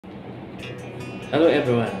Hello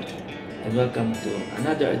everyone, and welcome to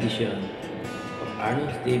another edition of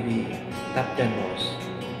Arnold's TV Top 10 Most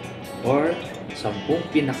or 10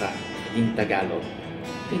 Pinaka in Tagalog.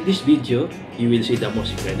 In this video, you will see the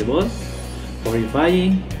most incredible,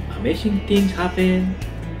 horrifying, amazing things happen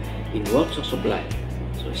in walks of life.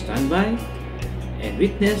 So stand by and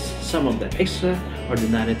witness some of the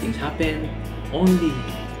extraordinary things happen only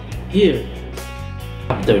here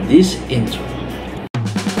after this intro.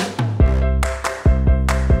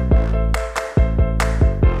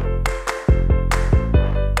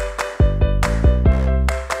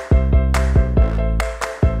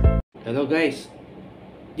 Hello guys,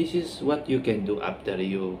 this is what you can do after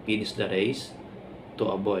you finish the race to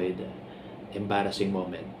avoid embarrassing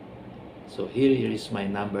moment. So here is my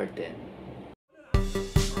number 10.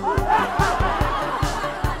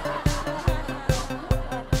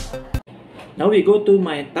 Now we go to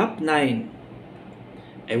my top 9.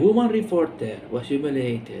 A woman reporter was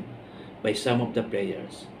humiliated by some of the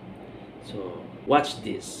players. So watch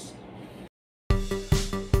this.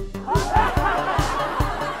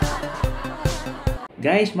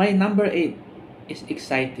 Guys, my number 8 is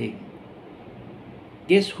exciting.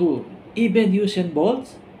 Guess who? Even Usain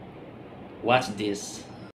Bolt? Watch this.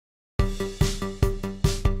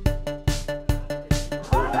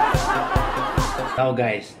 Now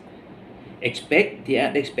guys, expect the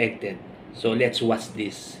unexpected. So let's watch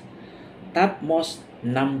this. Top most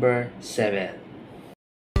number 7.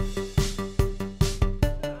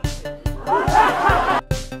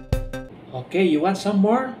 Okay, you want some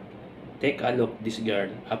more? Take a look this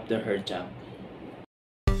girl after her jump.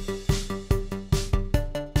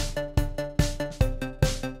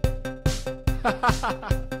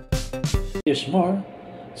 There's more.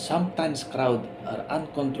 Sometimes crowd are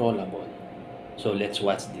uncontrollable. So let's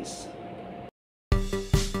watch this.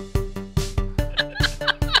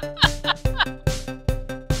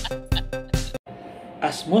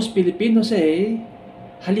 As most Filipinos say,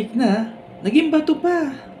 halik na, naging bato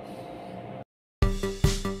pa.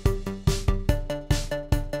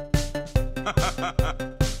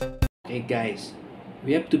 Okay guys,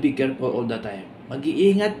 we have to be careful all the time.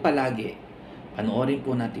 Mag-iingat palagi. Panoorin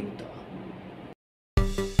po natin ito.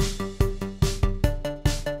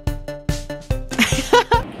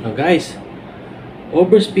 Now guys,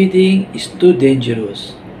 overspeeding is too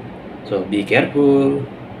dangerous. So be careful.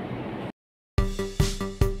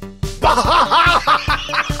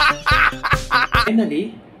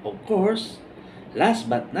 Finally, of course,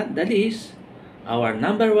 last but not the least, our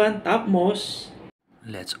number 1 topmost.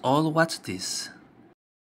 Let's all watch this.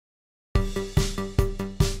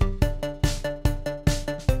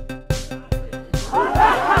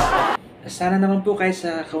 Sana naman po kahit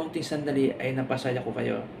sa kaunting sandali ay napasaya ko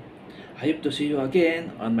kayo. I hope to see you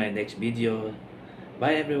again on my next video.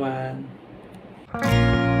 Bye everyone!